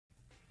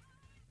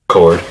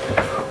Cord.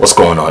 What's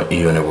going on,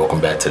 Ian, and welcome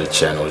back to the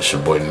channel. It's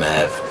your boy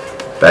Mav,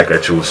 back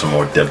at you with some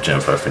more Def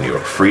Jam 5 New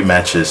York free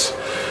matches.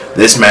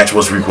 This match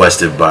was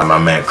requested by my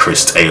man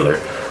Chris Taylor,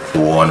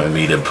 who wanted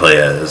me to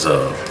play as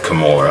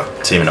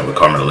Kimora, teaming up with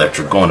Carmen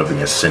Electra, going up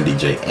against Cindy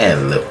J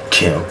and Lil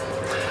Kim.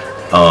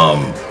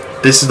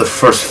 This is the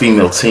first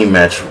female team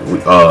match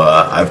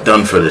I've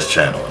done for this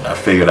channel, and I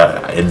figured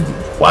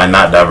why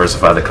not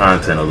diversify the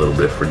content a little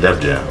bit for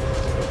Def Jam.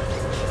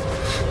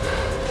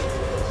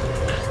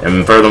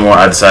 And furthermore,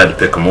 I decided to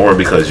pick Kimora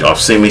because y'all have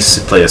seen me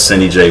play as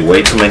Cindy J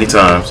way too many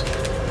times.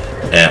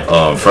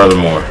 And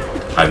furthermore,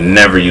 I've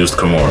never used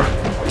Kimora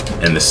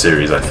in this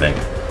series, I think.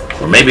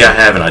 Or maybe I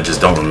haven't, I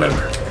just don't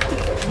remember.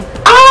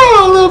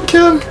 Oh, Lil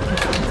Kim!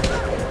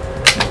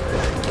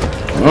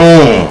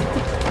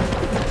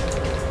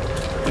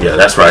 Yeah,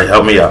 that's right,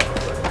 help me out.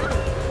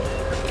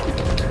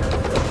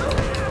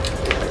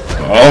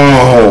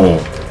 Oh!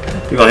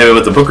 You gonna hit me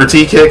with the Booker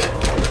T kick?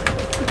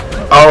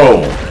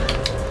 Oh!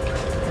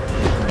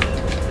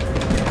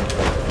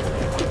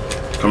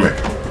 Come here.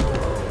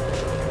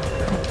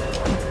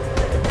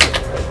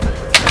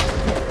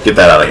 Get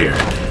that out of here.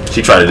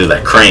 She tried to do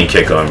that crane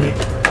kick on me.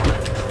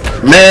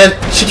 Man,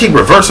 she keep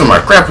reversing my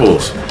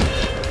grapples.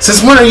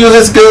 Since when are you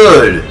this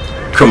good?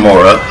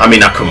 Kimora. I mean,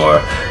 not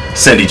Kimora.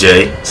 Cindy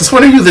J. Since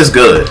when are you this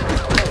good?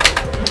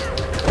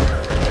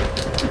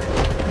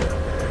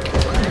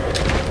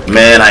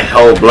 Man, I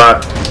held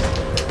block.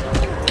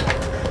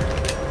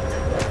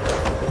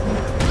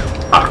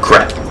 Ah,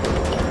 crap.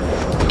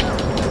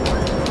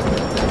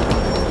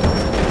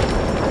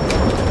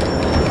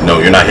 No,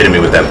 you're not hitting me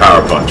with that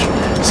power punch.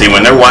 See,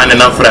 when they're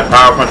winding up for that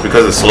power punch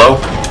because it's slow,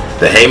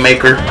 the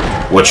haymaker,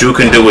 what you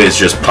can do is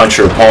just punch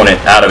your opponent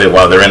out of it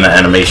while they're in the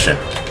animation.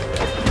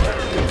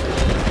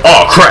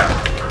 Oh, crap!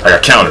 I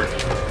got countered.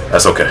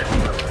 That's okay.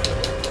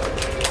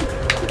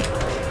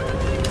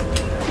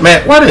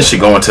 Man, why didn't she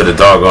go into the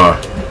doggone...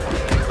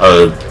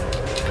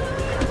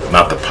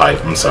 not the pipe,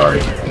 I'm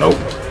sorry. Nope.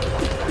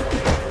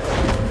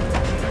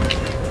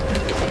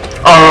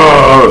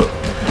 Oh!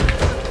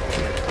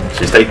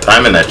 She stayed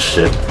timing that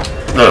shit.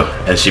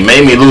 Ugh. And she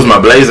made me lose my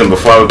blazing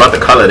before I was about to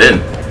call it in.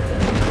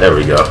 There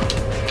we go.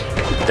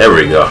 There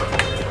we go.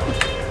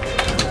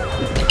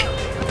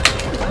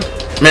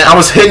 Man, I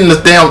was hitting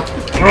the damn...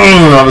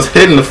 I was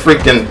hitting the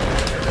freaking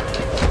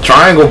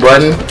triangle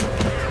button.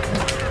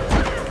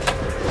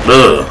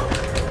 Ugh.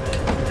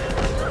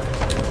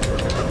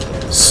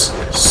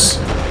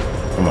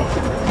 Come on.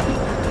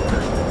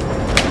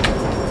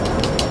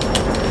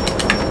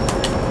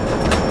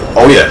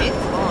 Oh yeah.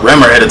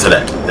 Ram her headed to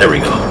that. There we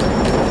go.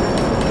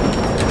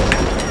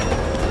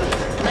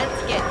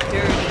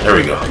 There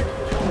we go.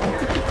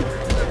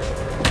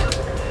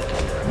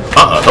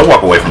 Don't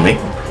walk away from me.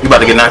 You about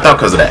to get knocked out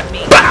because of that.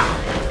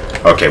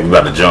 Bow. Okay, we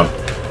about to jump.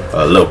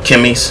 Little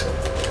Kimmy's.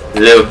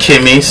 Little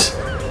Kimmy's.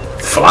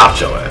 Flop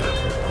your ass.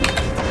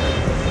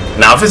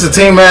 Now, if it's a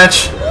team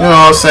match, you know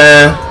what I'm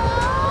saying?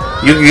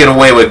 You can get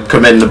away with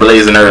committing the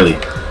blazing early.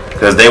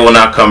 Because they will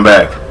not come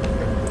back.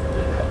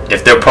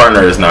 If their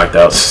partner is knocked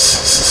out.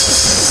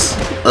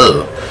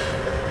 Ugh.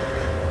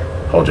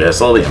 Hold your ass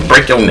slowly and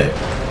break your neck.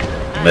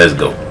 Let's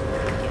go.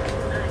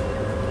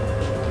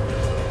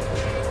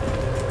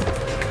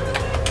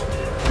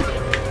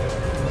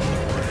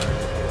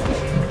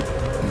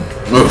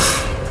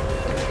 Oof.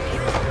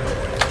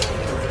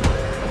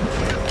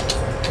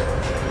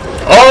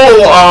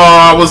 Oh,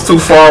 I was too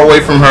far away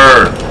from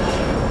her.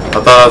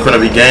 I thought I was gonna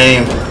be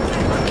game.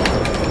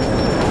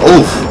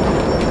 Oof.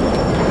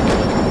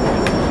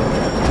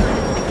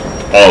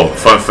 Oh,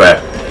 fun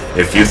fact.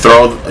 If you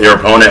throw your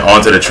opponent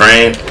onto the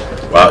train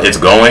while it's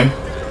going,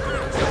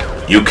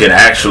 you can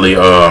actually,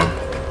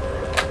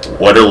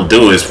 what it'll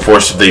do is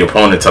force the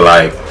opponent to,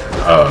 like,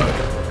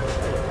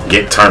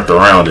 get turned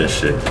around and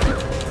shit.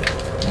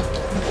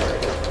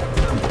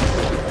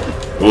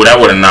 Ooh, that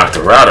would have knocked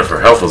her out if her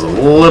health was a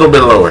little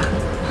bit lower.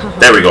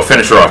 There we go.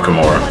 Finish her off,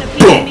 Kimora.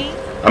 Boom!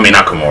 I mean,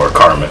 not Kimora,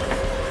 Carmen.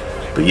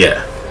 But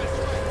yeah.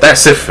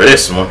 That's it for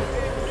this one.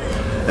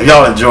 If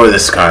y'all enjoy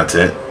this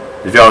content,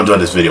 if y'all enjoyed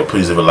this video,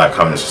 please leave a like,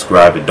 comment, and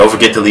subscribe. And don't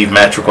forget to leave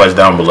match requests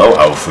down below.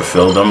 I will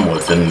fulfill them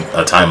within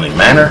a timely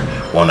manner,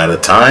 one at a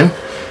time.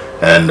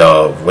 And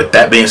with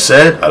that being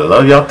said, I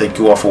love y'all. Thank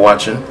you all for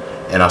watching.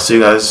 And I'll see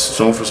you guys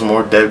soon for some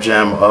more Def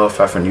Jam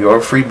 5 New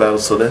York free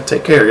battles. So then,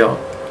 take care, y'all.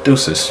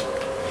 Deuces.